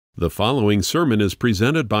The following sermon is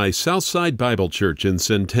presented by Southside Bible Church in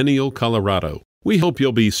Centennial, Colorado. We hope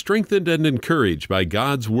you'll be strengthened and encouraged by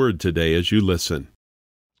God's Word today as you listen.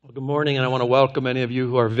 Well, good morning, and I want to welcome any of you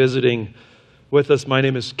who are visiting with us. My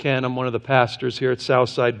name is Ken. I'm one of the pastors here at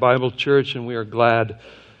Southside Bible Church, and we are glad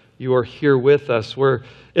you are here with us. We're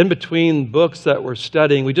in between books that we're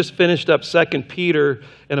studying. We just finished up 2 Peter.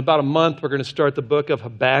 In about a month, we're going to start the book of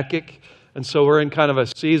Habakkuk. And so we're in kind of a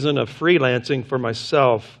season of freelancing for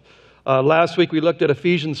myself. Last week we looked at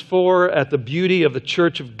Ephesians 4, at the beauty of the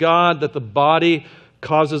church of God, that the body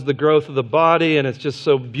causes the growth of the body, and it's just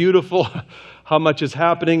so beautiful how much is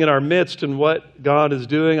happening in our midst and what God is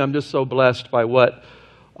doing. I'm just so blessed by what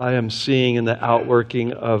I am seeing in the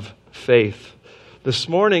outworking of faith. This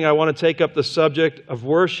morning I want to take up the subject of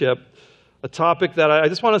worship, a topic that I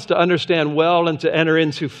just want us to understand well and to enter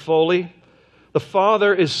into fully. The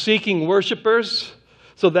Father is seeking worshipers.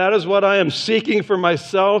 So that is what I am seeking for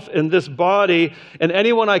myself in this body. And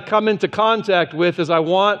anyone I come into contact with is I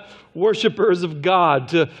want worshipers of God,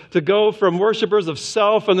 to go from worshipers of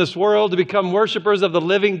self in this world to become worshipers of the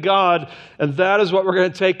living God. And that is what we're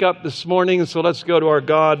going to take up this morning. So let's go to our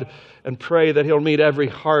God and pray that He'll meet every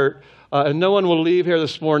heart. And no one will leave here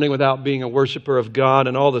this morning without being a worshiper of God,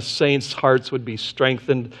 and all the saints' hearts would be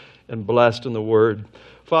strengthened and blessed in the Word.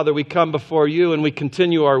 Father, we come before You and we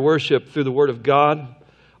continue our worship through the Word of God.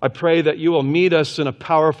 I pray that You will meet us in a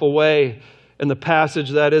powerful way in the passage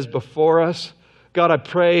that is before us. God, I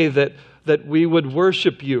pray that we would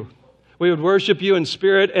worship You. We would worship You in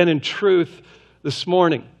spirit and in truth this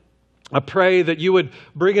morning. I pray that You would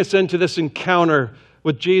bring us into this encounter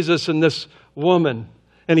with Jesus and this woman,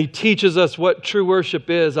 and He teaches us what true worship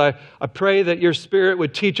is. I pray that Your Spirit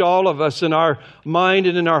would teach all of us in our mind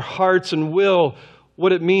and in our hearts and will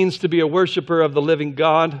what it means to be a worshiper of the living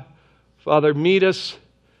God. Father, meet us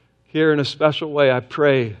here in a special way, I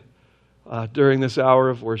pray, during this hour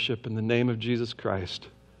of worship in the name of Jesus Christ.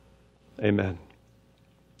 Amen.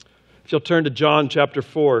 If you'll turn to John chapter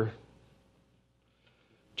 4.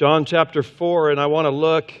 John chapter 4, and I want to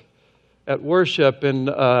look at worship. And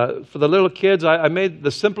for the little kids, I made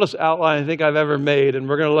the simplest outline I think I've ever made. And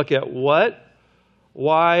we're going to look at what,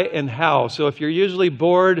 why, and how. So if you're usually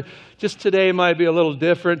bored, just today might be a little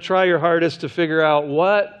different. Try your hardest to figure out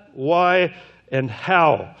what, why, and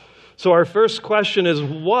how. So our first question is,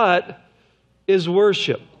 what is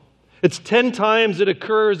worship? It's 10 times it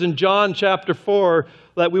occurs in John chapter 4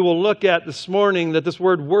 that we will look at this morning, that this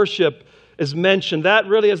word worship is mentioned. That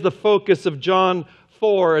really is the focus of John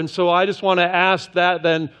 4. And so I just want to ask that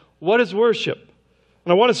then, what is worship?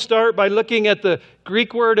 And I want to start by looking at the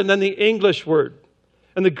Greek word and then the English word.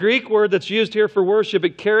 And the Greek word that's used here for worship,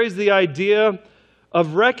 it carries the idea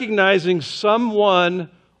of recognizing someone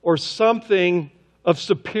or something of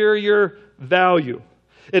superior value.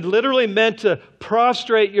 It literally meant to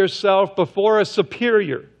prostrate yourself before a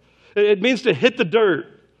superior. It means to hit the dirt.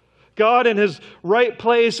 God in His right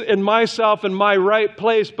place and myself in my right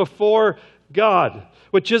place before God,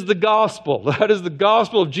 which is the gospel. That is the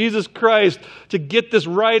gospel of Jesus Christ, to get this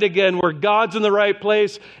right again, where God's in the right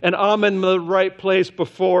place and I'm in the right place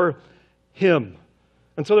before Him.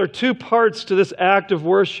 And so there are two parts to this act of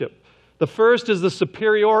worship. The first is the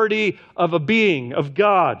superiority of a being, of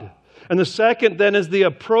God. And the second then is the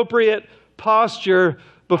appropriate posture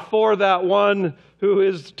before that one who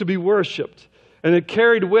is to be worshipped. And it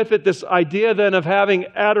carried with it this idea then of having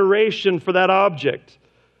adoration for that object,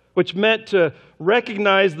 which meant to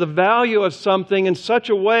recognize the value of something in such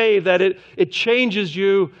a way that it changes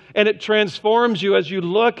you and it transforms you as you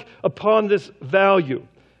look upon this value.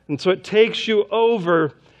 And so it takes you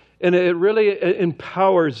over and it really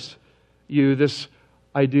empowers you, this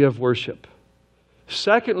idea of worship.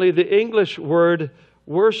 Secondly, the English word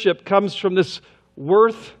worship comes from this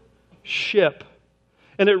worth-ship.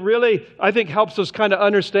 And it really, I think, helps us kind of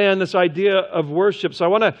understand this idea of worship. So I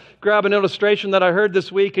want to grab an illustration that I heard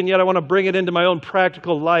this week, and yet I want to bring it into my own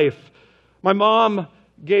practical life. My mom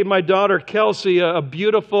gave my daughter Kelsey a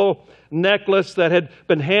beautiful necklace that had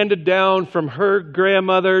been handed down from her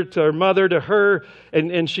grandmother to her mother to her.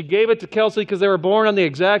 And she gave it to Kelsey because they were born on the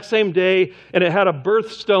exact same day, and it had a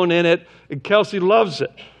birthstone in it, and Kelsey loves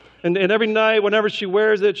it. And every night, whenever she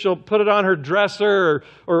wears it, she'll put it on her dresser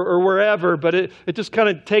or wherever, but it just kind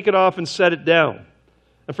of take it off and set it down.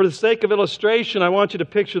 And for the sake of illustration, I want you to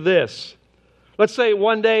picture this. Let's say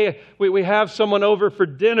one day we have someone over for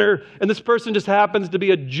dinner, and this person just happens to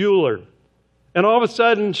be a jeweler. And all of a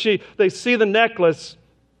sudden, they see the necklace,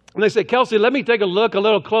 and they say, Kelsey, let me take a look a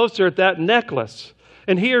little closer at that necklace.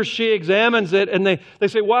 And he or she examines it, and they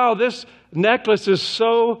say, wow, this necklace is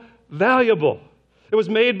so valuable. It was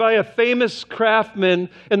made by a famous craftsman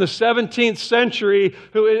in the 17th century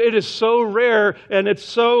who it is so rare and it's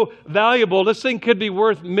so valuable. This thing could be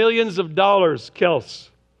worth millions of dollars, Kels.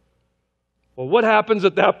 Well, what happens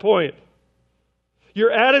at that point?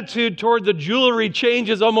 Your attitude toward the jewelry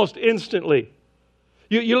changes almost instantly.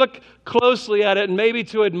 You look closely at it and maybe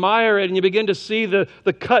to admire it, and you begin to see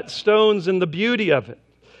the cut stones and the beauty of it.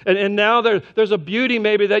 And now there's a beauty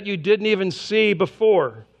maybe that you didn't even see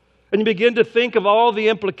before. And you begin to think of all the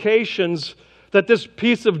implications that this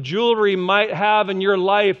piece of jewelry might have in your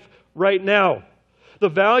life right now. The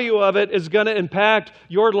value of it is going to impact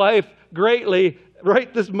your life greatly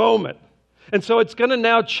right this moment. And so it's going to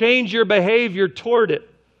now change your behavior toward it.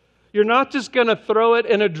 You're not just going to throw it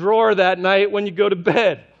in a drawer that night when you go to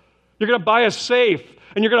bed. You're going to buy a safe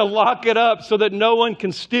and you're going to lock it up so that no one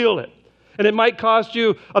can steal it. And it might cost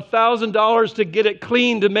you $1,000 to get it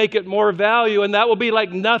clean to make it more value, and that will be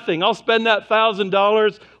like nothing. I'll spend that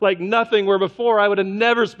 $1,000 like nothing, where before I would have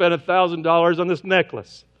never spent $1,000 on this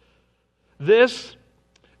necklace. This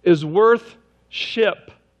is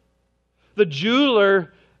worship. The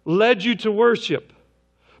jeweler led you to worship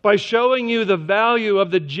by showing you the value of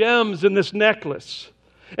the gems in this necklace.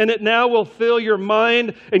 And it now will fill your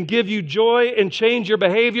mind and give you joy and change your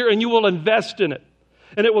behavior, and you will invest in it.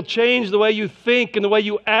 And it will change the way you think and the way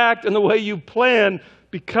you act and the way you plan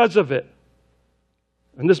because of it.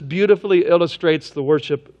 And this beautifully illustrates the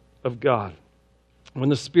worship of God. When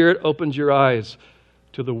the Spirit opens your eyes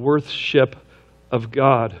to the worship of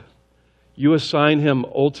God, you assign Him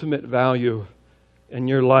ultimate value in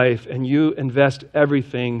your life, and you invest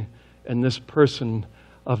everything in this person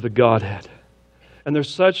of the Godhead. And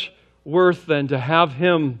there's such worth then to have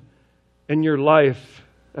Him in your life.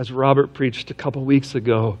 As Robert preached a couple weeks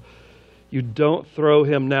ago, you don't throw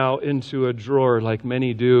Him now into a drawer like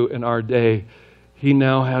many do in our day. He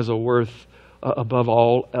now has a worth above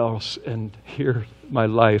all else, and here's my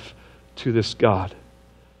life to this God.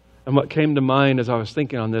 And what came to mind as I was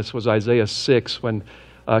thinking on this was Isaiah 6, when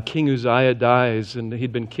King Uzziah dies, and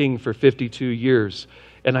he'd been king for 52 years.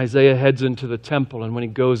 And Isaiah heads into the temple, and when he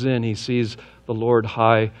goes in, he sees the Lord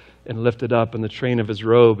high and lifted up, and the train of His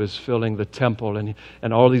robe is filling the temple.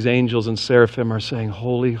 And all these angels and seraphim are saying,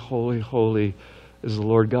 "Holy, holy, holy is the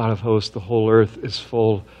Lord God of hosts. The whole earth is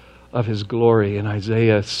full of His glory." And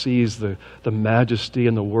Isaiah sees the majesty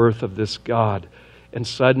and the worth of this God. And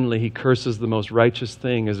suddenly he curses the most righteous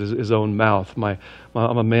thing is his own mouth. I'm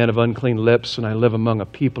a man of unclean lips, and I live among a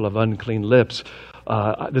people of unclean lips.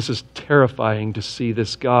 This is terrifying to see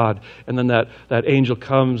this God. And then that angel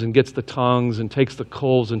comes and gets the tongs and takes the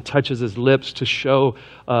coals and touches his lips to show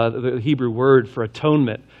the Hebrew word for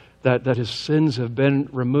atonement, that his sins have been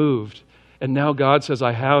removed. And now God says,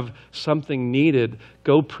 I have something needed.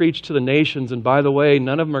 Go preach to the nations. And by the way,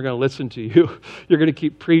 none of them are going to listen to you. You're going to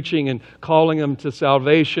keep preaching and calling them to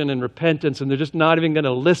salvation and repentance, and they're just not even going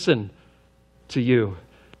to listen to you.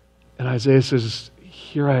 And Isaiah says,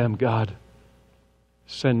 here I am, God.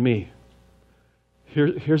 Send me.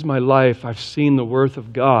 Here's my life. I've seen the worth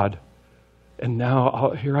of God. And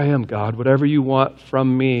now here I am, God. Whatever you want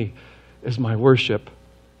from me is my worship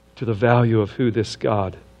to the value of who this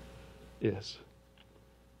God is.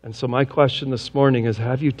 And so my question this morning is,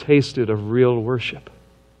 have you tasted of real worship?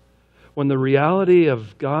 When the reality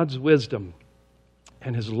of God's wisdom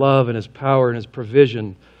and His love and His power and His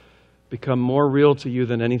provision become more real to you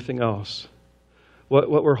than anything else,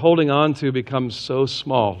 what we're holding on to becomes so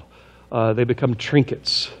small. They become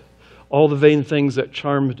trinkets. All the vain things that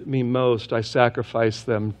charmed me most, I sacrifice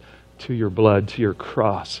them to your blood, to your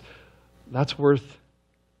cross. That's worship.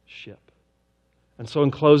 And so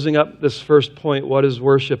in closing up this first point, what is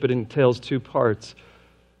worship? It entails two parts.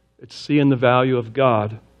 It's seeing the value of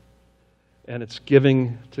God, and it's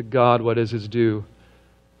giving to God what is His due.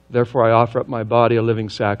 Therefore, I offer up my body a living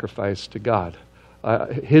sacrifice to God.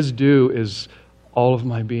 His due is all of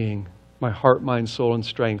my being, my heart, mind, soul, and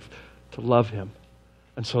strength to love Him.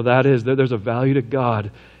 And so there's a value to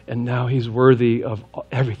God, and now He's worthy of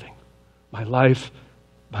everything. My life,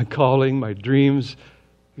 my calling, my dreams.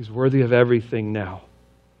 He's worthy of everything now.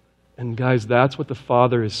 And guys, that's what the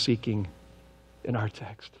Father is seeking in our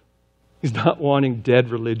text. He's not wanting dead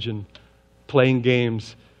religion, playing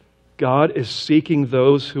games. God is seeking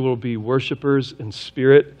those who will be worshipers in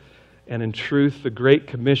spirit and in truth. The Great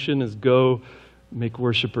Commission is go make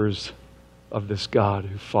worshipers of this God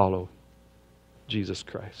who follow Jesus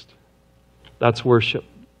Christ. That's worship.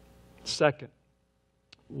 Second,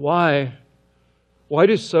 why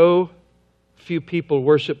do so few people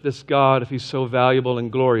worship this God if He's so valuable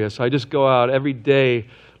and glorious? I just go out every day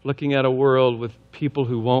looking at a world with people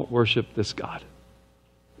who won't worship this God.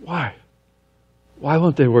 Why? Why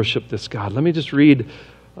won't they worship this God? Let me just read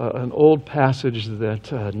an old passage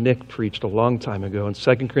that Nick preached a long time ago in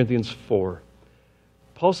 2 Corinthians 4.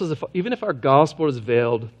 Paul says, even if our gospel is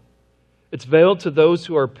veiled, it's veiled to those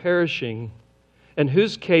who are perishing, in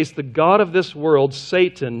whose case the God of this world,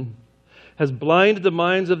 Satan, has blinded the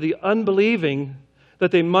minds of the unbelieving,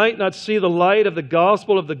 that they might not see the light of the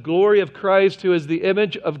gospel of the glory of Christ, who is the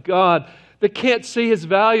image of God. They can't see His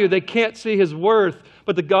value. They can't see His worth.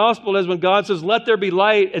 But the gospel is when God says, let there be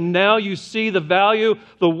light, and now you see the value,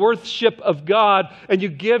 the worthship of God, and you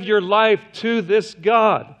give your life to this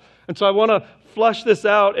God. And so I want to flush this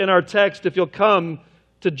out in our text, if you'll come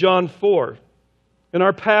to John 4. In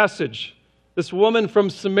our passage, this woman from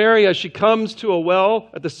Samaria, she comes to a well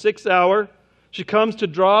at the 6th hour. She comes to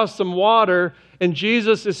draw some water, and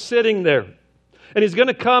Jesus is sitting there. And He's going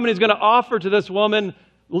to come and He's going to offer to this woman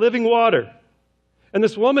living water. And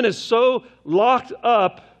this woman is so locked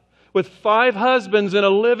up with 5 husbands and a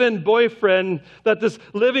live-in boyfriend that this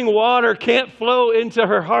living water can't flow into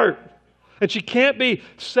her heart. And she can't be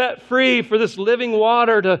set free for this living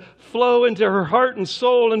water to flow into her heart and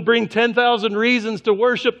soul and bring 10,000 reasons to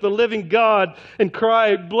worship the living God and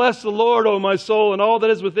cry, bless the Lord, O my soul, and all that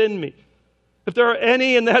is within me. If there are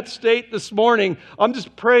any in that state this morning, I'm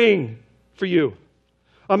just praying for you.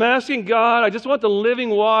 I'm asking God, I just want the living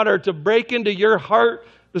water to break into your heart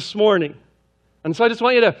this morning. And so I just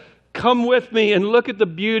want you to come with me and look at the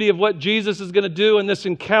beauty of what Jesus is going to do in this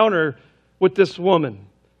encounter with this woman.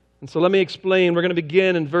 And so let me explain. We're going to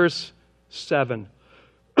begin in verse 7.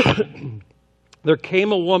 There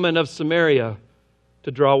came a woman of Samaria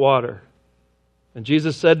to draw water. And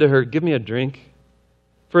Jesus said to her, give me a drink.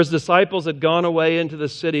 For His disciples had gone away into the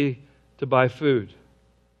city to buy food.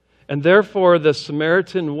 And therefore the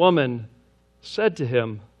Samaritan woman said to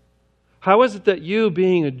Him, how is it that you,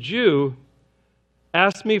 being a Jew,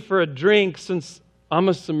 ask me for a drink, since I'm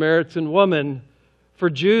a Samaritan woman? For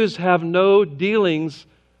Jews have no dealings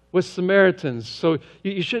with Samaritans. So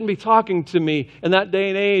you shouldn't be talking to me in that day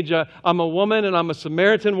and age. I'm a woman and I'm a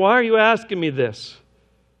Samaritan. Why are you asking me this?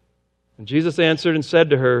 And Jesus answered and said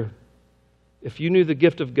to her, if you knew the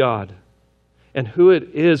gift of God, and who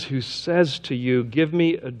it is who says to you, give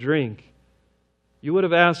me a drink, you would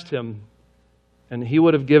have asked Him, and He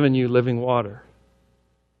would have given you living water.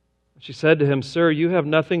 She said to Him, sir, you have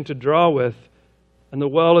nothing to draw with, and the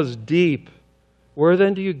well is deep. Where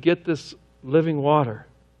then do you get this living water?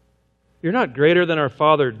 You're not greater than our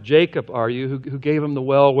father Jacob, are you, who gave him the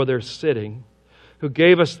well where they're sitting, who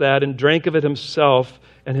gave us that and drank of it himself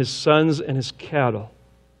and his sons and his cattle.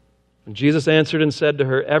 And Jesus answered and said to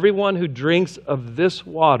her, everyone who drinks of this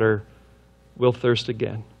water will thirst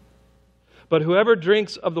again. But whoever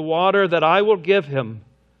drinks of the water that I will give him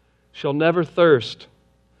shall never thirst.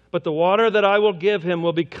 But the water that I will give him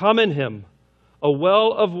will become in him a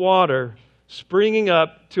well of water springing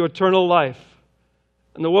up to eternal life.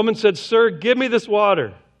 And the woman said, sir, give me this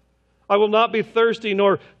water. I will not be thirsty,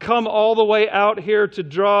 nor come all the way out here to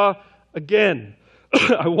draw again.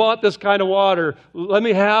 I want this kind of water. Let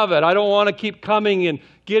me have it. I don't want to keep coming and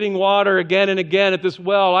getting water again and again at this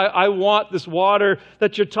well. I want this water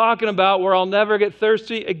that you're talking about where I'll never get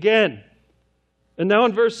thirsty again. And now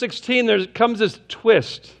in verse 16, there comes this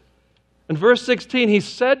twist. In verse 16, He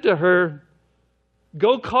said to her,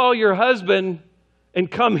 go call your husband and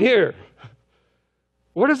come here.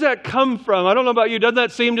 Where does that come from? I don't know about you. Doesn't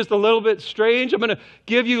that seem just a little bit strange? I'm going to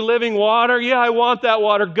give you living water. Yeah, I want that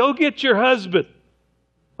water. Go get your husband.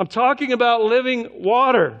 I'm talking about living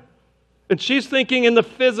water. And she's thinking in the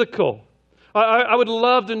physical. I would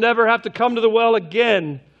love to never have to come to the well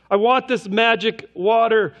again. I want this magic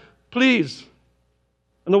water, please.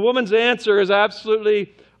 And the woman's answer is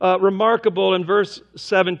absolutely remarkable in verse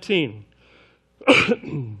 17.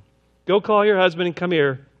 Go call your husband and come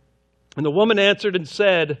here. And the woman answered and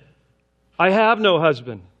said, I have no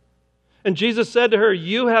husband. And Jesus said to her,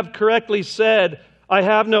 you have correctly said, I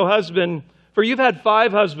have no husband, for you've had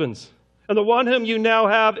 5 husbands, and the one whom you now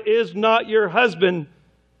have is not your husband.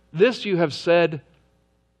 This you have said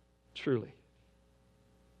truly.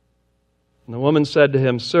 And the woman said to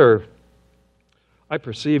him, sir, I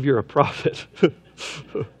perceive you're a prophet.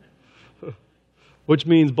 Which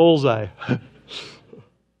means bullseye.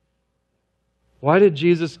 Why did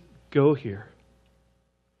Jesus go here?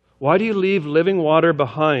 Why do you leave living water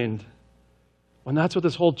behind when that's what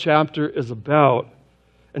this whole chapter is about?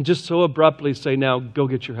 And just so abruptly say, now go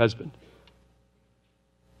get your husband.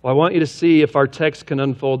 Well, I want you to see if our text can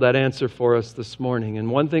unfold that answer for us this morning. And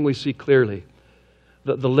one thing we see clearly,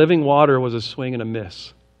 the living water was a swing and a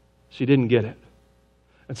miss. She didn't get it.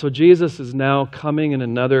 And so Jesus is now coming in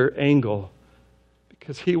another angle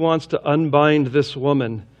because he wants to unbind this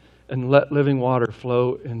woman and let living water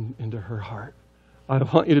flow into her heart. I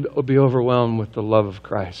want you to be overwhelmed with the love of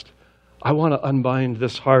Christ. I want to unbind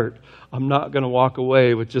this heart. I'm not going to walk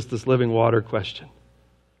away with just this living water question.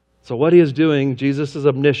 So what he is doing, Jesus is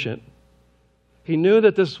omniscient. He knew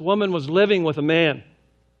that this woman was living with a man.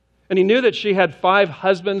 And he knew that she had 5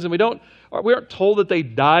 husbands, and we aren't told that they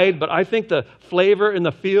died, but I think the flavor and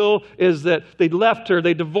the feel is that they left her,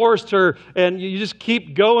 they divorced her, and you just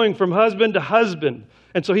keep going from husband to husband.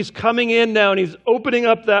 And so he's coming in now and he's opening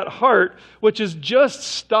up that heart, which is just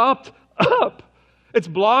stopped up. It's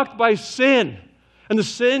blocked by sin. And the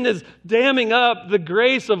sin is damming up the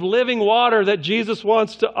grace of living water that Jesus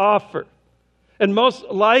wants to offer. And most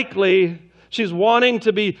likely, she's wanting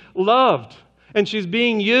to be loved. And she's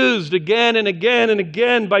being used again and again and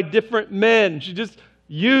again by different men. She's just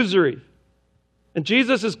usury. And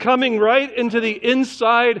Jesus is coming right into the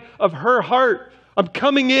inside of her heart. I'm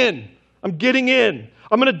coming in. I'm getting in.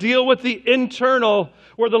 I'm going to deal with the internal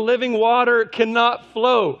where the living water cannot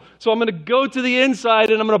flow. So I'm going to go to the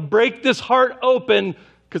inside and I'm going to break this heart open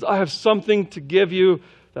because I have something to give you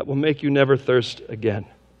that will make you never thirst again.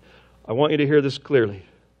 I want you to hear this clearly.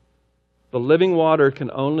 The living water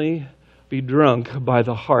can only be drunk by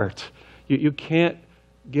the heart. You can't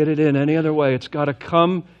get it in any other way. It's got to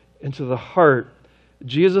come into the heart.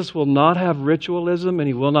 Jesus will not have ritualism and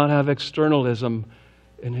he will not have externalism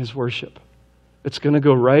in his worship. It's going to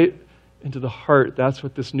go right into the heart. That's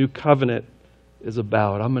what this new covenant is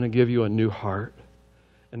about. I'm going to give you a new heart.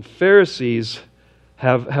 And Pharisees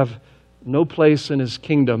have no place in his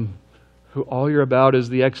kingdom, who all you're about is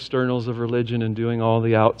the externals of religion and doing all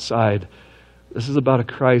the outside. This is about a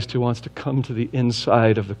Christ who wants to come to the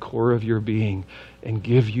inside of the core of your being and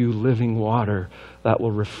give you living water that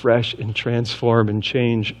will refresh and transform and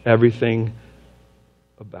change everything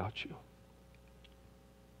about you.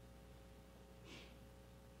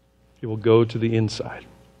 He will go to the inside.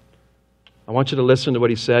 I want you to listen to what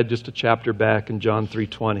he said just a chapter back in John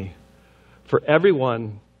 3:20. For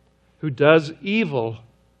everyone who does evil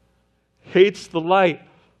hates the light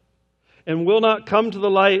and will not come to the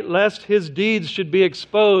light lest his deeds should be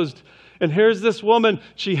exposed. And here's this woman.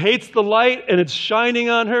 She hates the light and it's shining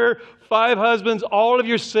on her. 5 husbands, all of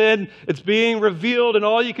your sin, it's being revealed, and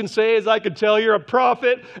all you can say is, I could tell you're a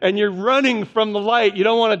prophet, and you're running from the light. You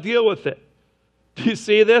don't want to deal with it. Do you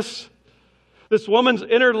see this? This woman's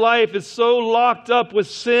inner life is so locked up with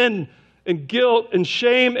sin and guilt and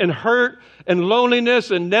shame and hurt and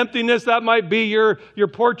loneliness and emptiness. That might be your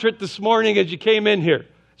portrait this morning as you came in here.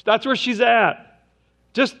 That's where she's at.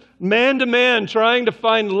 Just man to man trying to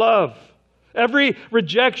find love. Every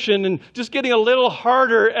rejection and just getting a little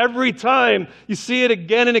harder every time. You see it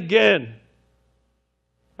again and again.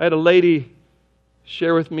 I had a lady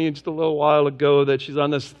share with me just a little while ago that she's on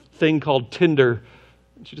this thing called Tinder.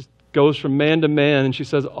 She just goes from man to man and she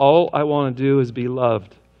says, all I want to do is be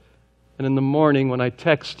loved. And in the morning when I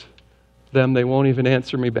text them, they won't even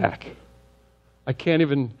answer me back. I can't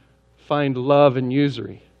even find love in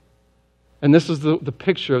usury. And this is the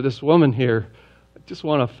picture of this woman here. I just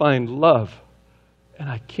want to find love, and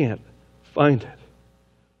I can't find it.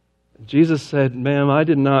 And Jesus said, ma'am, I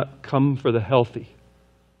did not come for the healthy,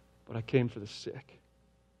 but I came for the sick.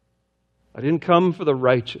 I didn't come for the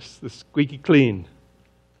righteous, the squeaky clean.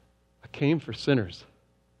 I came for sinners,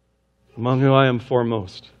 among whom I am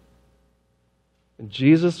foremost. And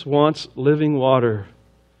Jesus wants living water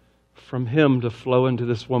from him to flow into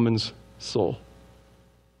this woman's soul.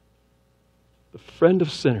 The friend of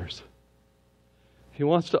sinners. He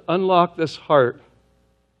wants to unlock this heart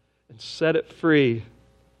and set it free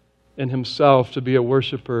in himself to be a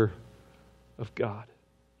worshiper of God.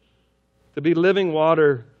 To be living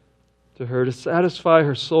water to her, to satisfy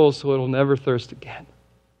her soul so it'll never thirst again.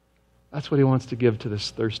 That's what he wants to give to this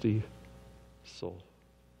thirsty soul.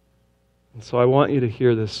 And so I want you to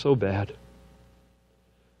hear this so bad.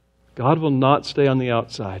 God will not stay on the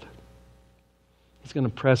outside. He's going to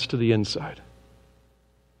press to the inside.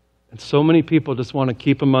 And so many people just want to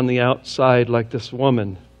keep him on the outside like this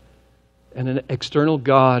woman, and an external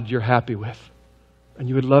God you're happy with. And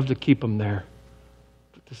you would love to keep him there.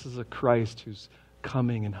 But this is a Christ who's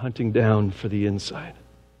coming and hunting down for the inside.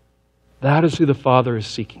 That is who the Father is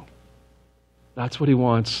seeking. That's what he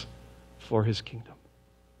wants for his kingdom.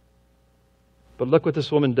 But look what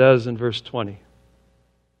this woman does in verse 20.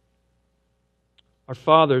 Our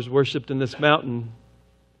fathers worshipped in this mountain,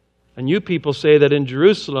 and you people say that in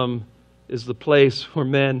Jerusalem is the place where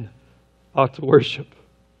men ought to worship.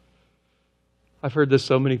 I've heard this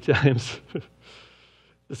so many times.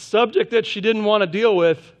 The subject that she didn't want to deal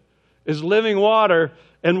with is living water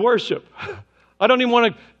and worship. I don't even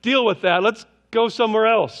want to deal with that. Let's go somewhere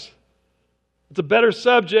else. It's a better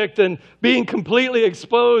subject than being completely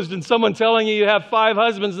exposed and someone telling you have 5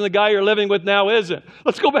 husbands and the guy you're living with now isn't.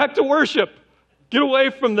 Let's go back to worship. Get away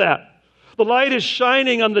from that. The light is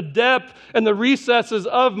shining on the depth and the recesses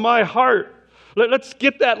of my heart. Let's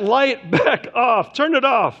get that light back off. Turn it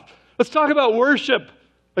off. Let's talk about worship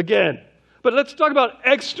again. But let's talk about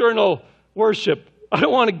external worship. I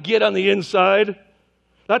don't want to get on the inside.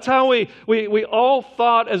 That's how we all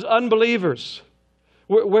thought as unbelievers.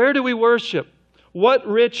 Where do we worship? What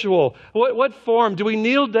ritual? What form? Do we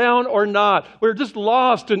kneel down or not? We're just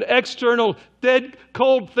lost in external, dead,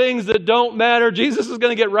 cold things that don't matter. Jesus is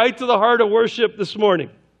going to get right to the heart of worship this morning.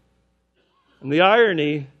 And the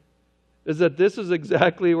irony is that this is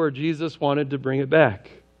exactly where Jesus wanted to bring it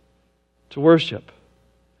back, to worship.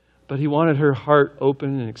 But he wanted her heart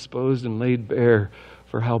open and exposed and laid bare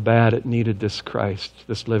for how bad it needed this Christ,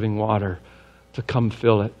 this living water, to come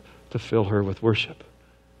fill it, to fill her with worship.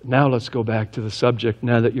 Now let's go back to the subject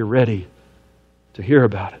now that you're ready to hear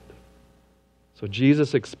about it. So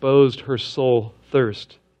Jesus exposed her soul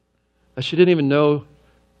thirst that she didn't even know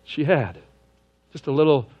she had. Just a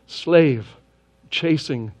little slave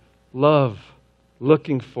chasing love,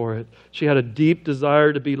 looking for it. She had a deep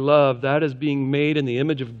desire to be loved. That is being made in the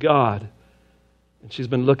image of God. And she's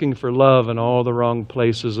been looking for love in all the wrong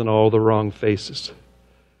places and all the wrong faces.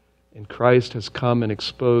 And Christ has come and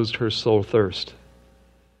exposed her soul thirst.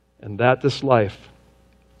 And that this life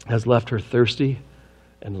has left her thirsty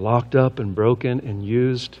and locked up and broken and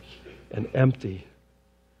used and empty.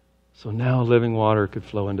 So now living water could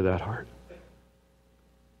flow into that heart.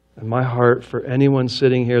 And my heart for anyone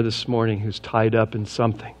sitting here this morning who's tied up in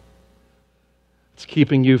something, it's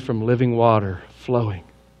keeping you from living water flowing.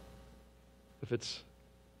 If it's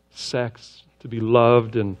sex, to be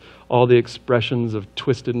loved and all the expressions of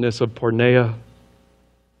twistedness of porneia,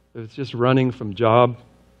 if it's just running from job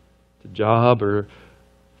to job or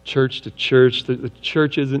church to church, the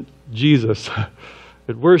church isn't Jesus.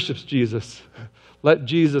 It worships Jesus. Let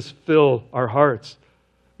Jesus fill our hearts.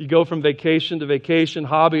 You go from vacation to vacation,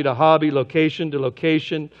 hobby to hobby, location to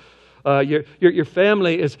location. Your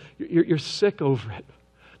family is, you're sick over it.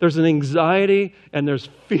 There's an anxiety and there's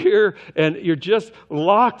fear and you're just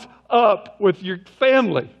locked up with your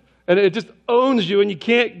family. And it just owns you and you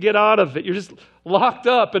can't get out of it. You're just locked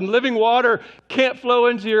up and living water can't flow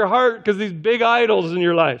into your heart because these big idols in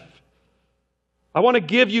your life. I want to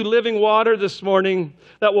give you living water this morning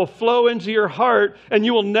that will flow into your heart and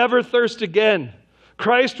you will never thirst again.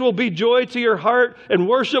 Christ will be joy to your heart and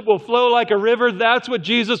worship will flow like a river. That's what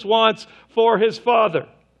Jesus wants for His Father.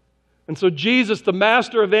 And so Jesus, the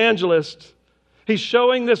master evangelist, he's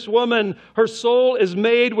showing this woman her soul is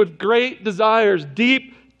made with great desires,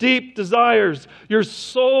 deep desires. Your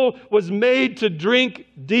soul was made to drink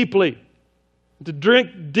deeply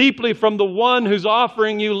from the one who's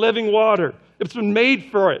offering you living water. It's been made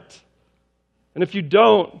for it. And if you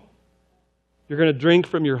don't, you're going to drink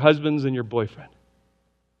from your husbands and your boyfriend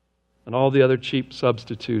and all the other cheap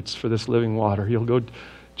substitutes for this living water. You'll go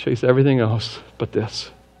chase everything else but this.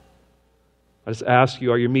 I just ask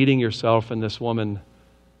you, are you meeting yourself in this woman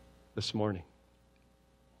this morning?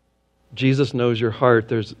 Jesus knows your heart.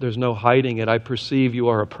 There's no hiding it. I perceive you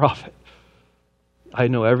are a prophet. I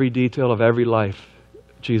know every detail of every life,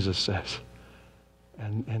 Jesus says.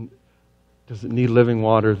 And does it need living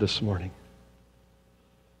water this morning?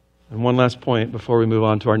 And one last point before we move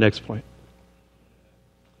on to our next point.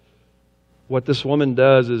 What this woman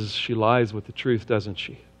does is she lies with the truth, doesn't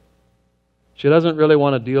she? She doesn't really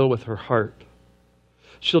want to deal with her heart.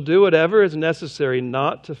 She'll do whatever is necessary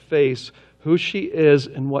not to face who she is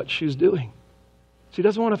and what she's doing. She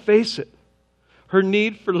doesn't want to face it. Her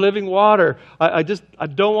need for living water, I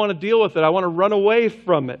don't want to deal with it. I want to run away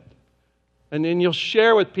from it. And then you'll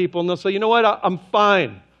share with people and they'll say, you know what, I'm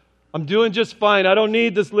fine. I'm doing just fine. I don't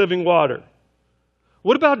need this living water.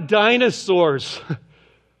 What about dinosaurs?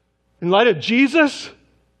 In light of Jesus?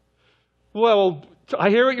 Well, I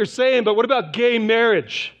hear what you're saying, but what about gay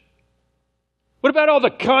marriage? What about all the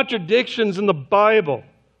contradictions in the Bible?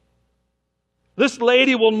 This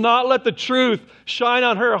lady will not let the truth shine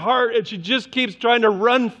on her heart, and she just keeps trying to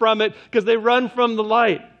run from it because they run from the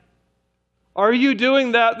light. Are you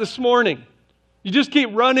doing that this morning? You just keep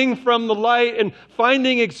running from the light and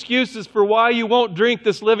finding excuses for why you won't drink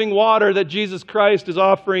this living water that Jesus Christ is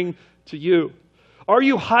offering to you. Are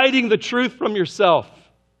you hiding the truth from yourself?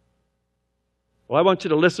 Well, I want you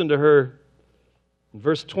to listen to her. In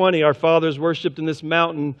verse 20, our fathers worshipped in this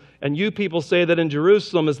mountain, and you people say that in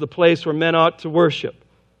Jerusalem is the place where men ought to worship.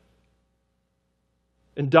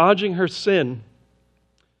 In dodging her sin,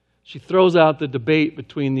 She throws out the debate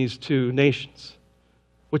between these two nations,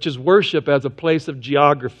 which is worship as a place of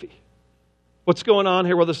geography. What's going on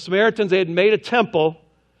here? Well, the Samaritans, they had made a temple,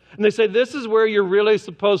 and they say, this is where you're really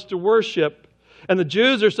supposed to worship. And the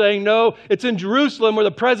Jews are saying, no, it's in Jerusalem where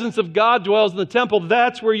the presence of God dwells in the temple.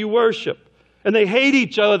 That's where you worship. And they hate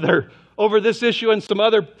each other over this issue and some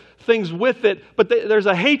other things with it, but there's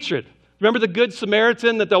a hatred. Remember the Good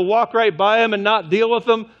Samaritan that they'll walk right by him and not deal with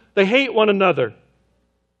him? They hate one another.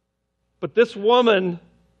 But this woman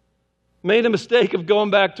made a mistake of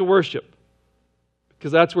going back to worship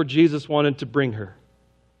because that's where Jesus wanted to bring her.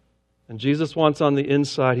 And Jesus wants on the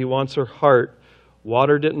inside, He wants her heart.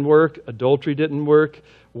 Water didn't work, adultery didn't work,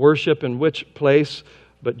 worship in which place?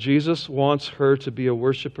 But Jesus wants her to be a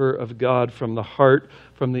worshiper of God from the heart,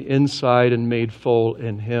 from the inside, and made full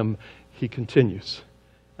in Him. He continues.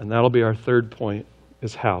 And that'll be our third point,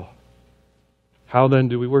 is how. How then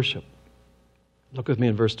do we worship? Look with me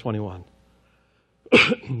in verse 21.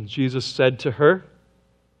 Jesus said to her,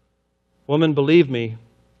 "Woman, believe me,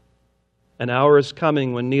 an hour is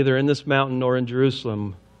coming when neither in this mountain nor in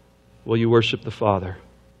Jerusalem will you worship the Father.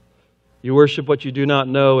 You worship what you do not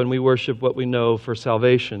know, and we worship what we know, for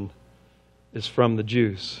salvation is from the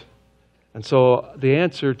Jews." And so the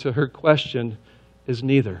answer to her question is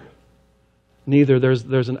neither. Neither.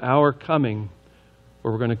 There's an hour coming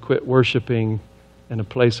where we're going to quit worshiping in a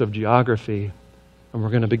place of geography, and we're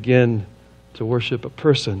going to begin to worship a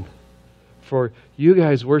person. For you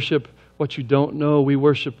guys worship what you don't know. We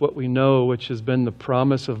worship what we know, which has been the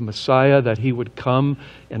promise of Messiah, that He would come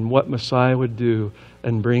and what Messiah would do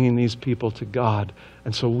in bringing these people to God.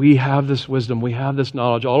 And so we have this wisdom, we have this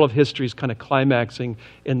knowledge. All of history is kind of climaxing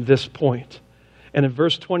in this point. And in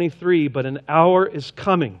verse 23, but an hour is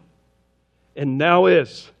coming, and now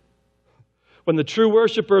is, when the true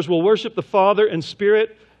worshipers will worship the Father in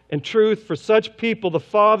spirit and truth. For such people, the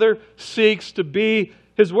Father seeks to be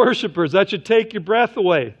His worshipers. That should take your breath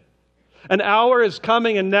away. An hour is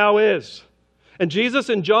coming, and now is. And Jesus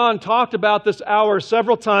and John talked about this hour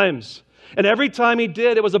several times. And every time He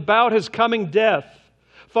did, it was about His coming death.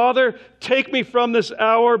 Father, take me from this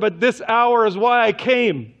hour, but this hour is why I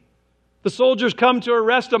came. The soldiers come to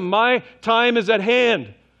arrest Him. My time is at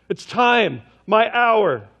hand. It's time, my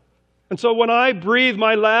hour. And so when I breathe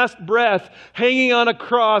my last breath, hanging on a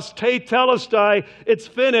cross, te telestai, it's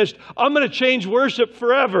finished, I'm going to change worship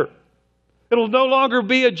forever. It'll no longer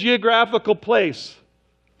be a geographical place.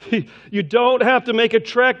 You don't have to make a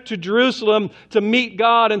trek to Jerusalem to meet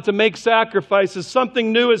God and to make sacrifices.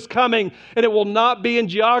 Something new is coming, and it will not be in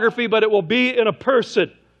geography, but it will be in a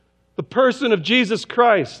person. The person of Jesus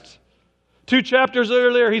Christ. 2 chapters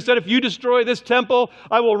earlier, He said, if you destroy this temple,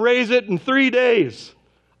 I will raise it in 3 days.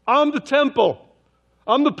 I'm the temple.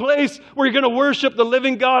 I'm the place where you're going to worship the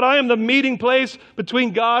living God. I am the meeting place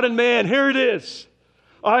between God and man. Here it is.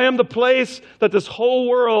 I am the place that this whole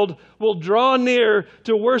world will draw near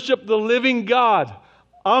to worship the living God.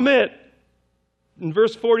 I'm it. In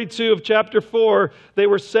verse 42 of chapter 4, they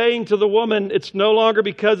were saying to the woman, it's no longer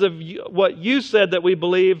because of what you said that we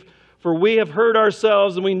believe, for we have heard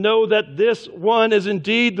ourselves and we know that this one is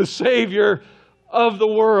indeed the Savior of the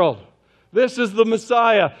world. This is the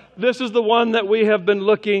Messiah. This is the one that we have been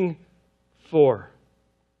looking for.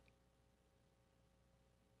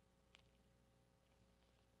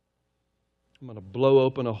 I'm going to blow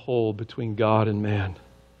open a hole between God and man.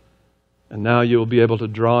 And now you will be able to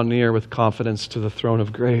draw near with confidence to the throne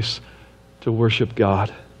of grace to worship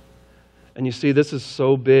God. And you see, this is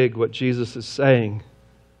so big what Jesus is saying.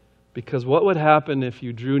 Because what would happen if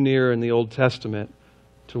you drew near in the Old Testament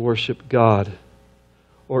to worship God?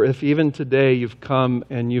 Or if even today you've come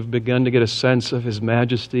and you've begun to get a sense of His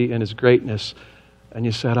majesty and His greatness, and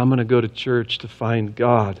you said, I'm going to go to church to find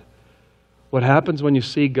God. What happens when you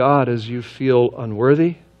see God is you feel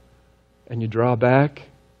unworthy, and you draw back,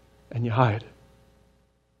 and you hide.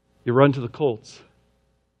 You run to the courts.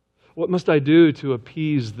 What must I do to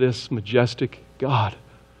appease this majestic God?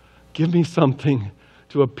 Give me something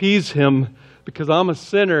to appease Him, because I'm a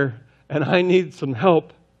sinner and I need some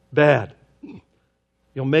help bad.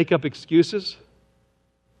 You'll make up excuses.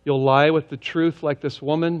 You'll lie with the truth like this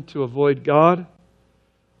woman to avoid God.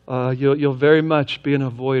 You'll very much be an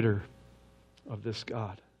avoider of this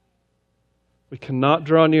God. We cannot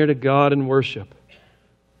draw near to God and worship,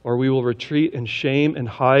 or we will retreat in shame and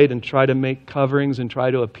hide and try to make coverings and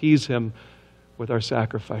try to appease Him with our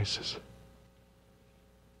sacrifices.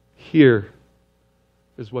 Here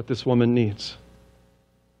is what this woman needs.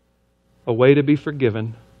 A way to be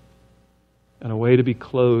forgiven and a way to be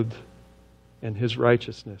clothed in His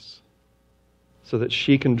righteousness so that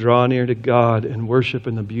she can draw near to God and worship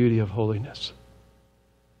in the beauty of holiness.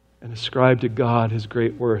 and ascribe to God His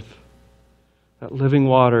great worth. That living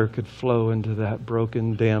water could flow into that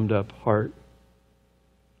broken, dammed up heart.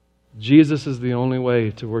 Jesus is the only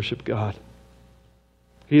way to worship God.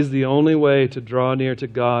 He's the only way to draw near to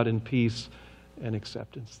God in peace and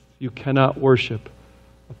acceptance. You cannot worship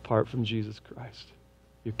apart from Jesus Christ.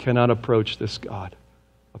 You cannot approach this God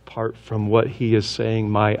apart from what He is saying,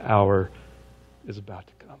 my hour is about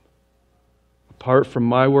to come. Apart from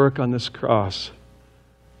my work on this cross,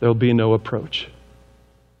 there will be no approach.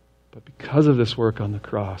 But because of this work on the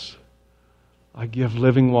cross, I give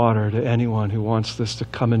living water to anyone who wants this to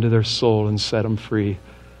come into their soul and set them free,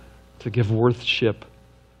 to give worship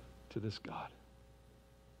to this God.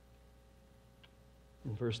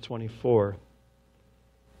 In verse 24,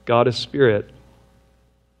 God is spirit,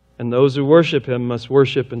 and those who worship Him must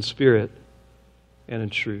worship in spirit and in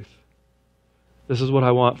truth. This is what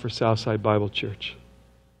I want for Southside Bible Church.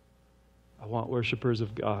 I want worshipers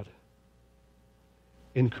of God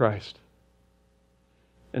in Christ.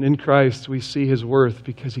 And in Christ we see His worth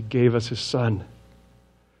because He gave us His Son.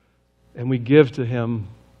 And we give to Him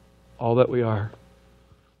all that we are.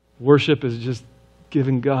 Worship is just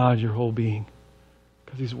giving God your whole being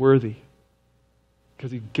because He's worthy.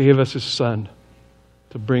 Because He gave us His Son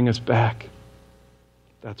to bring us back.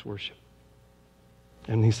 That's worship.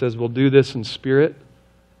 And He says we'll do this in spirit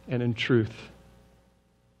and in truth.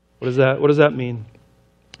 What does that mean?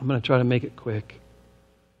 I'm going to try to make it quick.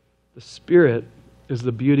 The Spirit is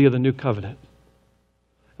the beauty of the new covenant.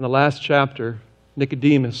 In the last chapter,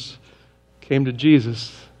 Nicodemus came to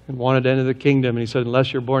Jesus and wanted to enter the kingdom. And he said,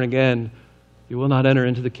 unless you're born again, you will not enter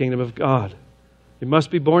into the kingdom of God. You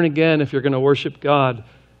must be born again if you're going to worship God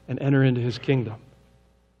and enter into His kingdom.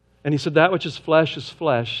 And he said, that which is flesh is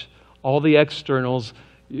flesh. All the externals,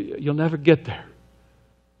 you'll never get there.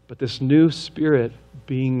 But this new spirit,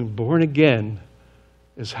 being born again,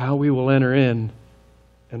 is how we will enter in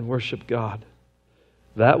and worship God.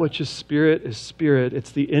 That which is spirit is spirit.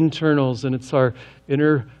 It's the internals, and it's our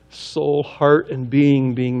inner soul, heart, and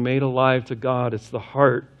being made alive to God. It's the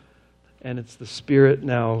heart, and it's the Spirit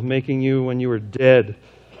now, making you when you were dead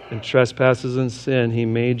in trespasses and sin. He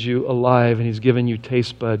made you alive, and He's given you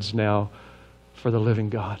taste buds now for the living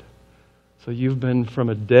God. So you've been from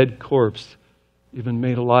a dead corpse, you've been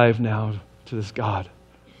made alive now to this God.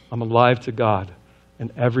 I'm alive to God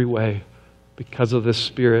in every way because of this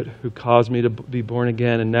Spirit who caused me to be born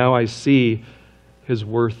again. And now I see His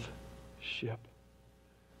worthship.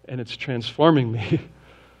 And it's transforming me.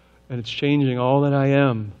 And it's changing all that I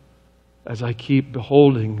am as I keep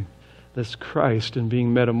beholding this Christ and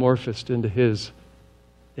being metamorphosed into His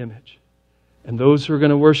image. And those who are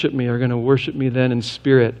going to worship me are going to worship me then in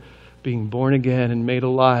spirit, being born again and made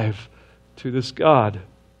alive to this God.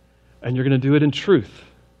 And you're going to do it in truth.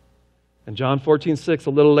 And John 14:6, a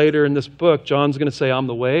little later in this book, John's going to say, I'm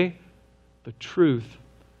the way, the truth,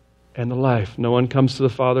 and the life. No one comes to the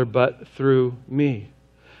Father but through me.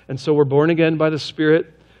 And so we're born again by the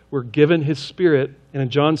Spirit. We're given His Spirit. And in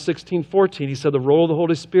John 16:14, He said the role of the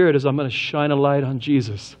Holy Spirit is I'm going to shine a light on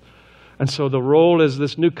Jesus. And so the role is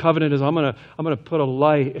this new covenant is I'm going to put a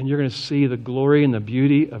light, and you're going to see the glory and the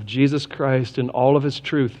beauty of Jesus Christ in all of His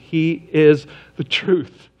truth. He is the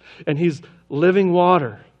truth. And He's living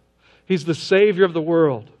water. He's the Savior of the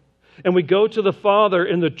world. And we go to the Father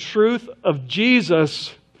in the truth of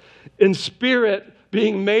Jesus in spirit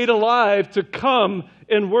being made alive to come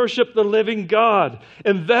and worship the living God.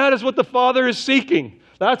 And that is what the Father is seeking.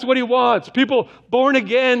 That's what He wants. People born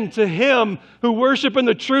again to Him who worship in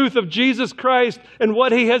the truth of Jesus Christ and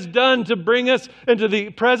what He has done to bring us into the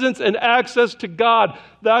presence and access to God.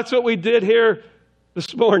 That's what we did here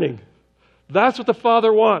this morning. That's what the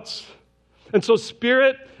Father wants. And so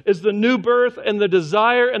Spirit is the new birth and the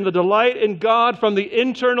desire and the delight in God from the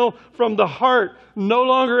internal, from the heart, no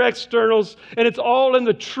longer externals. And it's all in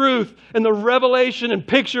the truth and the revelation and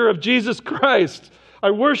picture of Jesus Christ.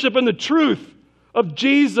 I worship in the truth of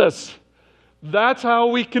Jesus. That's how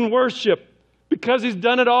we can worship, because He's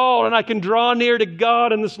done it all, and I can draw near to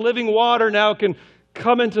God, and this living water now can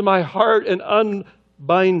come into my heart and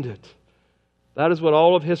unbind it. That is what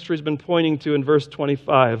all of history has been pointing to in verse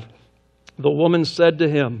 25. The woman said to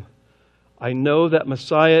Him, I know that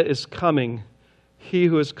Messiah is coming, He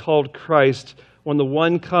who is called Christ. When the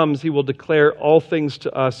one comes, He will declare all things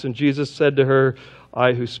to us. And Jesus said to her,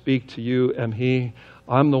 I who speak to you am He.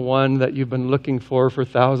 I'm the one that you've been looking for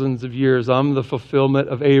thousands of years. I'm the fulfillment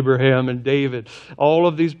of Abraham and David. All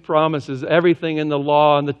of these promises, everything in the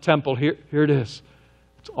law and the temple, here it is.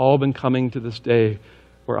 It's all been coming to this day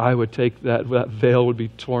where I would take that veil would be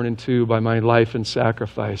torn in two by my life and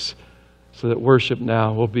sacrifice. so that worship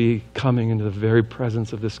now will be coming into the very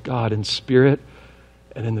presence of this God in spirit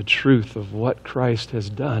and in the truth of what Christ has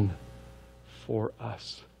done for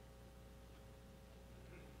us.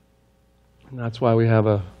 And that's why we have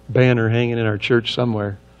a banner hanging in our church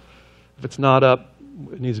somewhere. If it's not up,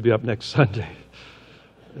 it needs to be up next Sunday.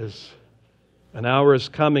 An hour is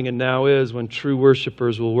coming and now is when true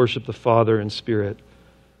worshipers will worship the Father in spirit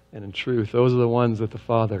and in truth. Those are the ones that the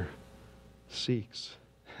Father seeks.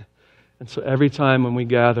 And so every time when we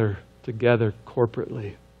gather together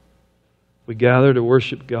corporately, we gather to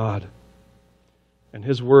worship God, and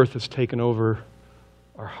His worth has taken over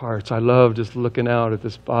our hearts. I love just looking out at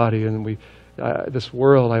this body and this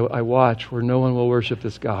world I watch where no one will worship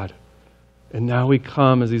this God. And now we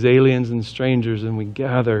come as these aliens and strangers and we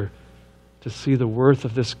gather to see the worth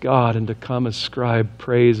of this God and to come ascribe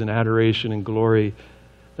praise and adoration and glory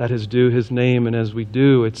that is due His name. And as we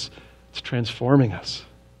do, it's transforming us.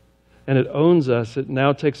 And it owns us. It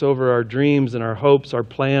now takes over our dreams and our hopes, our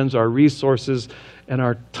plans, our resources, and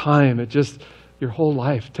our time. It just, your whole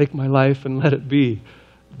life, take my life and let it be.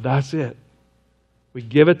 That's it. We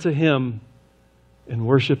give it to Him in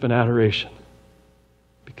worship and adoration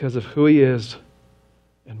because of who He is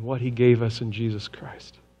and what He gave us in Jesus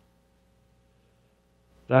Christ.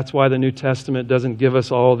 That's why the New Testament doesn't give us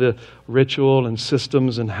all the ritual and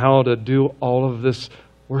systems and how to do all of this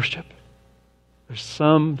worship. There's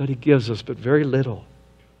some that He gives us, but very little.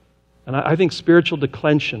 And I think spiritual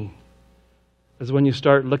declension is when you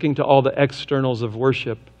start looking to all the externals of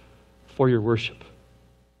worship for your worship.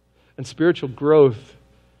 And spiritual growth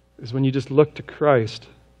is when you just look to Christ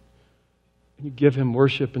and you give Him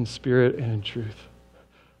worship in spirit and in truth.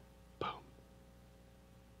 Boom.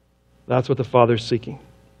 That's what the Father's seeking.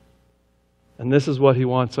 And this is what He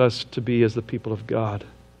wants us to be as the people of God.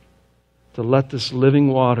 To let this living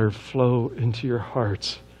water flow into your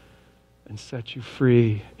hearts and set you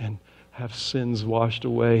free and have sins washed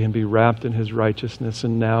away and be wrapped in His righteousness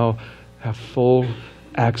and now have full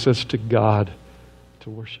access to God to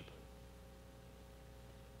worship.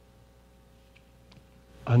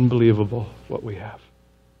 Unbelievable what we have.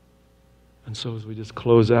 And so as we just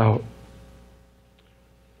close out,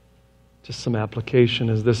 just some application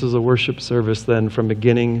as this is a worship service then from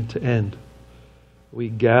beginning to end. We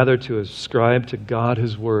gather to ascribe to God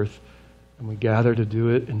His worth, and we gather to do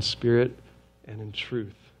it in spirit and in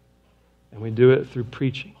truth. And we do it through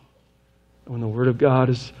preaching. And when the Word of God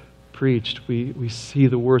is preached, we see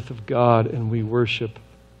the worth of God and we worship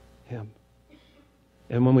Him.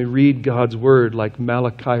 And when we read God's Word like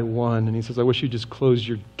Malachi 1, and He says, I wish you'd just close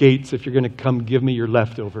your gates if you're going to come give me your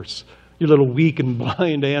leftovers, your little weak and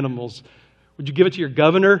blind animals. Would you give it to your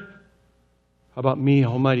governor? How about me,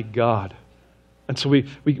 Almighty God? And so we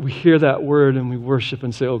hear that word and we worship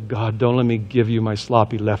and say, oh God, don't let me give you my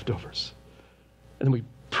sloppy leftovers. And we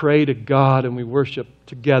pray to God and we worship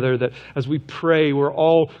together that as we pray, we're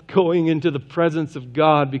all going into the presence of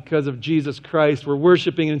God because of Jesus Christ. We're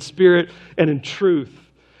worshiping in spirit and in truth.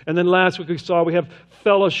 And then last week we saw we have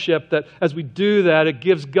fellowship that as we do that, it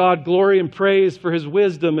gives God glory and praise for His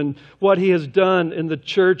wisdom and what He has done in the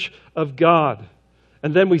church of God.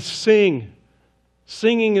 And then we sing.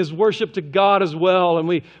 Singing is worship to God as well. And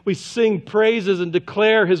we sing praises and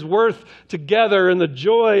declare His worth together in the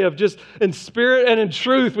joy of just in spirit and in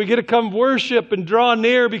truth. We get to come worship and draw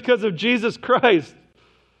near because of Jesus Christ.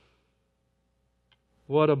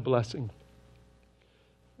 What a blessing.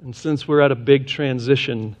 And since we're at a big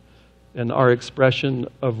transition in our expression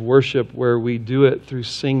of worship where we do it through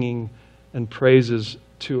singing and praises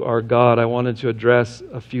to our God, I wanted to address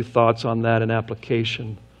a few thoughts on that in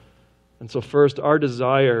application. And so first, our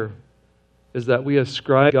desire is that we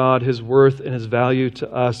ascribe God His worth and His value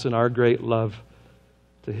to us and our great love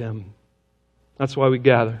to Him. That's why we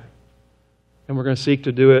gather. And we're going to seek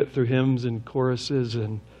to do it through hymns and choruses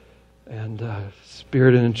and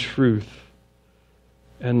spirit and in truth.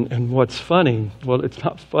 And what's funny, well, it's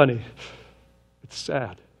not funny. It's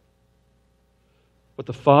sad. What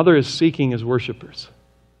the Father is seeking is worshipers.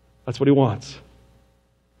 That's what He wants.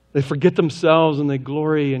 They forget themselves and they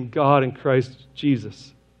glory in God and Christ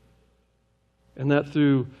Jesus. And that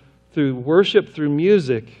through worship, through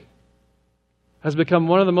music, has become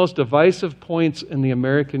one of the most divisive points in the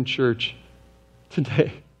American church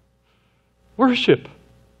today. Worship.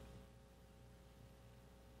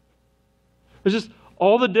 There's just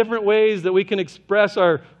all the different ways that we can express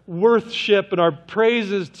our worship and our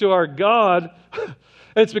praises to our God. And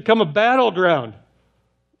it's become a battleground.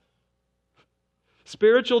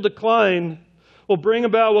 Spiritual decline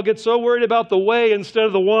will get so worried about the way instead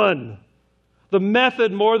of the one. The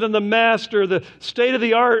method more than the master, the state of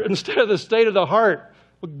the art instead of the state of the heart.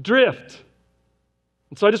 We'll drift.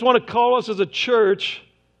 And so I just want to call us as a church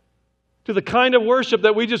to the kind of worship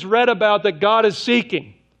that we just read about that God is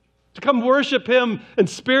seeking. To come worship Him in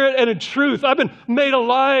spirit and in truth. I've been made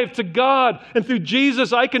alive to God, and through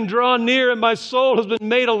Jesus I can draw near, and my soul has been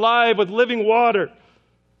made alive with living water.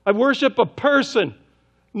 I worship a person,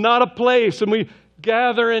 not a place, and we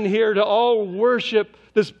gather in here to all worship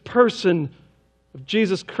this person of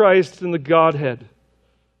Jesus Christ in the Godhead.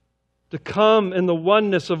 To come in the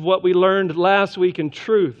oneness of what we learned last week in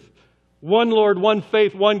truth. One Lord, one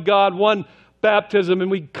faith, one God, one baptism,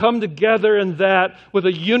 and we come together in that with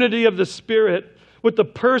a unity of the Spirit, with the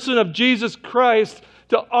person of Jesus Christ,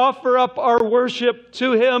 to offer up our worship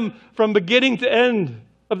to Him from beginning to end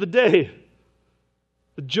of the day.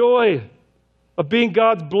 The joy of being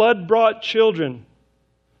God's blood-bought children,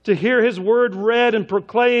 to hear His Word read and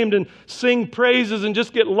proclaimed and sing praises and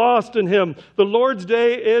just get lost in Him. The Lord's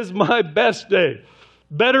Day is my best day.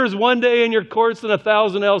 Better is one day in your courts than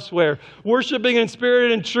 1,000 elsewhere. Worshiping in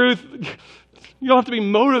spirit and truth, you don't have to be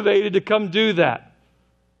motivated to come do that.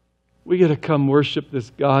 We get to come worship this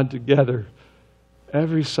God together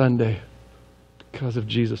every Sunday because of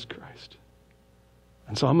Jesus Christ.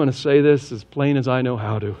 And so I'm going to say this as plain as I know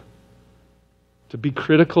how to. To be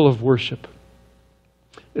critical of worship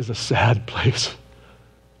is a sad place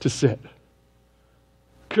to sit.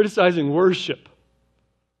 Criticizing worship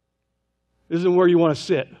isn't where you want to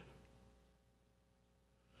sit.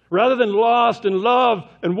 Rather than lost in love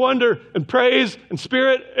and wonder and praise and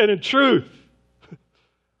spirit and in truth.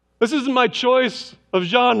 This isn't my choice of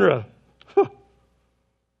genre.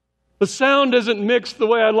 The sound isn't mixed the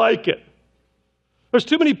way I like it. There's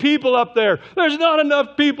too many people up there. There's not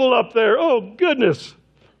enough people up there. Oh, goodness.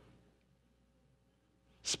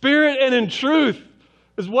 Spirit and in truth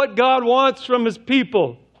is what God wants from His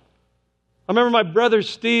people. I remember my brother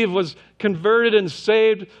Steve was converted and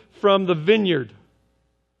saved from the Vineyard.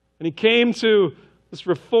 And he came to this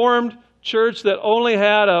Reformed church that only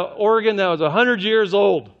had an organ that was 100 years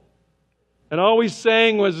old. And all we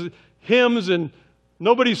sang was hymns, and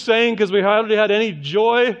nobody sang because we hardly had any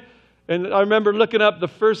joy. And I remember looking up the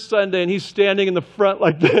first Sunday, and he's standing in the front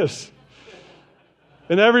like this.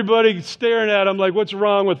 And everybody staring at him like, what's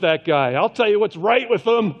wrong with that guy? I'll tell you what's right with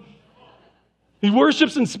him. He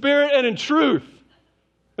worships in spirit and in truth.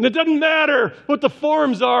 And it doesn't matter what the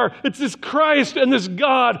forms are. It's this Christ and this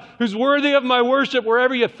God who's worthy of my worship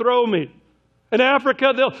wherever you throw me. In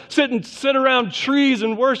Africa, they'll sit around trees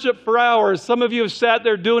and worship for hours. Some of you have sat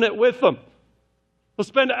there doing it with them. They'll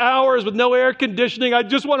spend hours with no air conditioning. I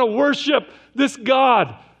just want to worship this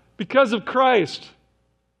God because of Christ.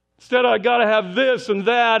 Instead, I got to have this and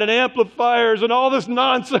that and amplifiers and all this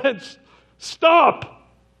nonsense. Stop!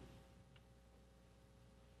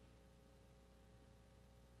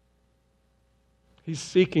 He's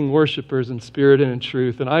seeking worshipers in spirit and in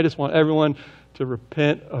truth. And I just want everyone to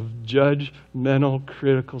repent of judgmental,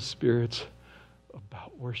 critical spirits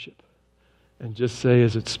about worship. And just say,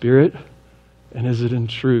 is it spirit and is it in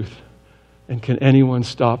truth? And can anyone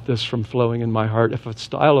stop this from flowing in my heart? If a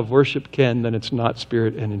style of worship can, then it's not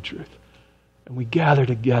spirit and in truth. And we gather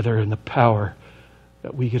together in the power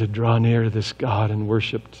that we get to draw near to this God and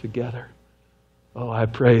worship together. Oh, I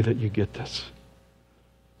pray that you get this.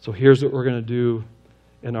 So here's what we're going to do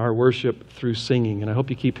in our worship through singing. And I hope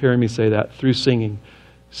you keep hearing me say that, through singing.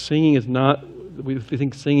 Singing is not, we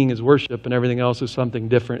think singing is worship and everything else is something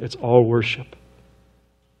different. It's all worship.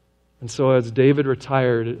 And so as David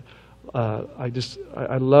retired,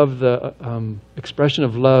 I love the expression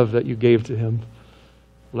of love that you gave to him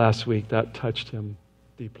last week. That touched him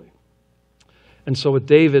deeply. And so with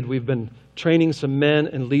David, we've been training some men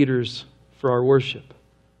and leaders for our worship.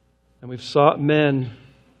 And we've sought men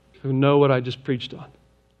who know what I just preached on.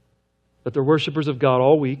 That they're worshipers of God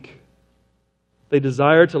all week. They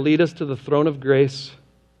desire to lead us to the throne of grace,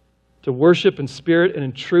 to worship in spirit and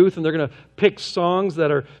in truth. And they're going to pick songs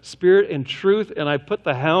that are spirit and truth. And I put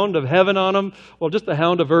the hound of heaven on them. Well, just the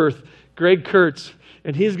hound of earth, Greg Kurtz.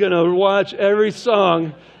 And he's going to watch every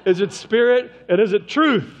song. Is it spirit and is it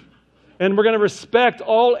truth? And we're going to respect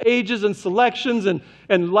all ages and selections.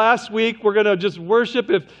 And last week, we're going to just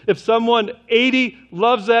worship. If someone 80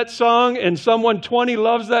 loves that song and someone 20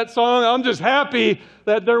 loves that song, I'm just happy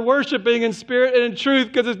that they're worshiping in spirit and in truth,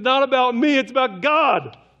 because it's not about me, it's about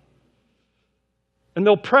God. And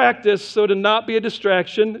they'll practice so to not be a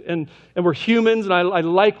distraction. And we're humans, and I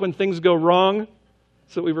like when things go wrong.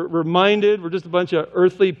 So we were reminded we're just a bunch of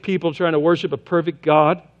earthly people trying to worship a perfect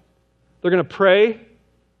God. They're going to pray.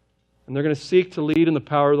 And they're going to seek to lead in the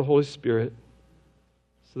power of the Holy Spirit.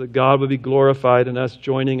 so that God would be glorified in us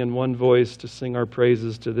joining in one voice to sing our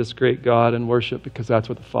praises to this great God and worship, because that's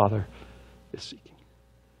what the Father is seeking.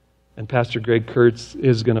 And Pastor Greg Kurtz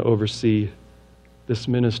is going to oversee this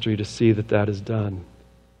ministry to see that that is done.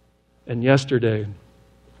 And yesterday,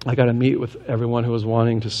 I got to meet with everyone who was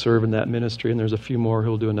wanting to serve in that ministry, and there's a few more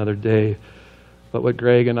who will do another day. But what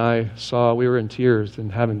Greg and I saw, we were in tears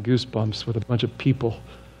and having goosebumps with a bunch of people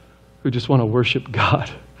who just want to worship God.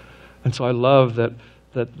 And so I love that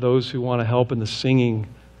those who want to help in the singing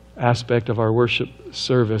aspect of our worship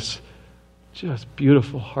service, just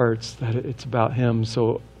beautiful hearts that it's about Him.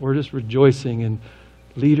 So we're just rejoicing in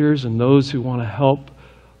leaders and those who want to help,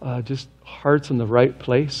 just hearts in the right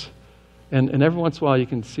place. And every once in a while you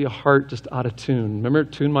can see a heart just out of tune. Remember,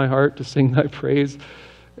 tune my heart to sing thy praise.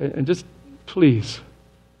 And just please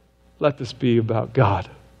let this be about God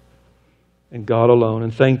and God alone.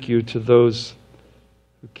 And thank you to those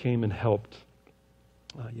who came and helped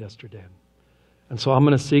yesterday. And so I'm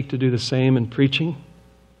going to seek to do the same in preaching.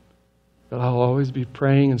 That I'll always be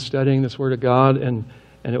praying and studying this Word of God, and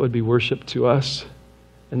it would be worship to us.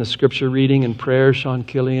 And the scripture reading and prayer, Sean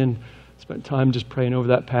Killian spent time just praying over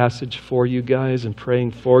that passage for you guys and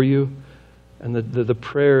praying for you. And the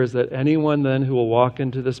prayer is that anyone then who will walk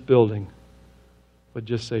into this building would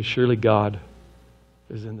just say, surely God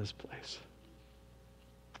is in this place.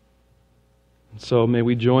 And so may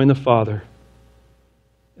we join the Father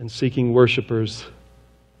in seeking worshipers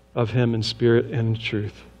of Him in spirit and in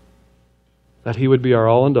truth. That He would be our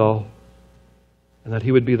all and all, and that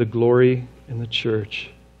He would be the glory in the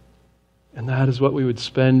church. And that is what we would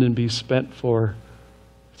spend and be spent for.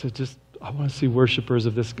 I want to see worshipers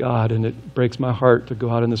of this God, and it breaks my heart to go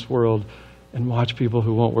out in this world and watch people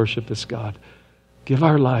who won't worship this God. Give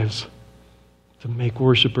our lives to make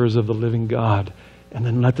worshipers of the living God, and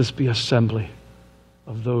then let this be assembly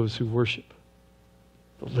of those who worship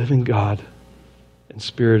the living God in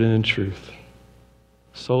spirit and in truth.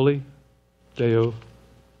 Soli Deo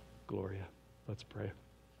Gloria. Let's pray.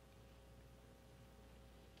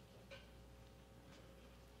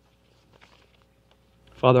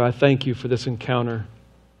 Father, I thank you for this encounter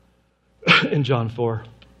in John 4.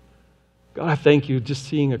 God, I thank you just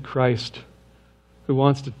seeing a Christ who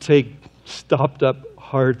wants to take stopped up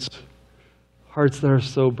hearts that are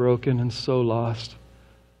so broken and so lost.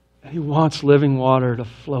 And He wants living water to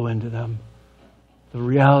flow into them. The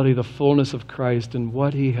reality, the fullness of Christ and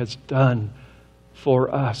what He has done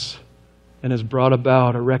for us and has brought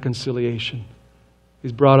about a reconciliation.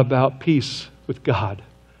 He's brought about peace with God.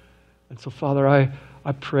 And so, Father, I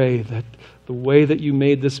pray that the way that you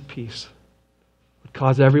made this peace would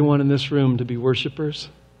cause everyone in this room to be worshipers,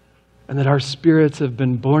 and that our spirits have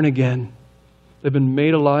been born again. They've been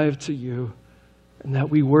made alive to you, and that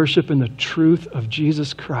we worship in the truth of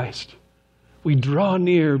Jesus Christ. We draw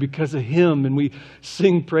near because of Him, and we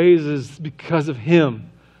sing praises because of Him.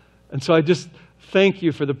 And so I just thank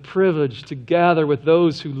you for the privilege to gather with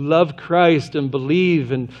those who love Christ and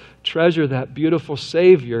believe and treasure that beautiful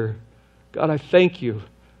Savior. God, I thank you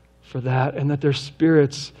for that, and that their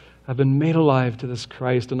spirits have been made alive to this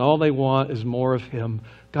Christ, and all they want is more of Him.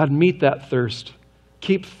 God, meet that thirst.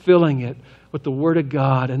 Keep filling it with the Word of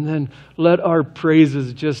God, and then let our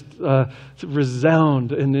praises just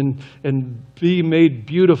resound and be made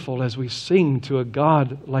beautiful as we sing to a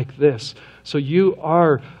God like this. So you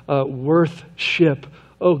are worth-ship.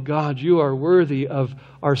 Oh God, you are worthy of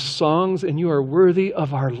our songs, and you are worthy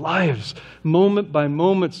of our lives. Moment by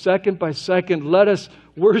moment, second by second, let us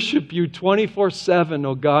worship you 24/7.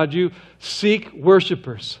 Oh God, you seek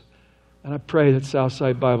worshipers. And I pray that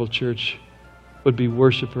Southside Bible Church would be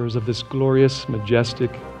worshipers of this glorious,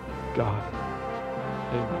 majestic God.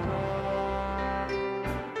 Amen.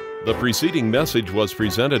 The preceding message was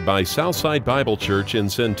presented by Southside Bible Church in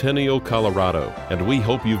Centennial, Colorado, and we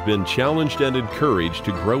hope you've been challenged and encouraged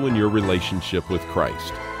to grow in your relationship with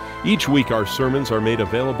Christ. Each week our sermons are made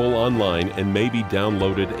available online and may be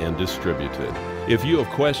downloaded and distributed. If you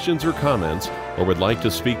have questions or comments or would like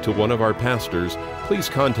to speak to one of our pastors, please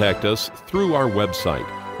contact us through our website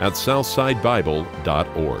at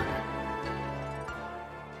southsidebible.org.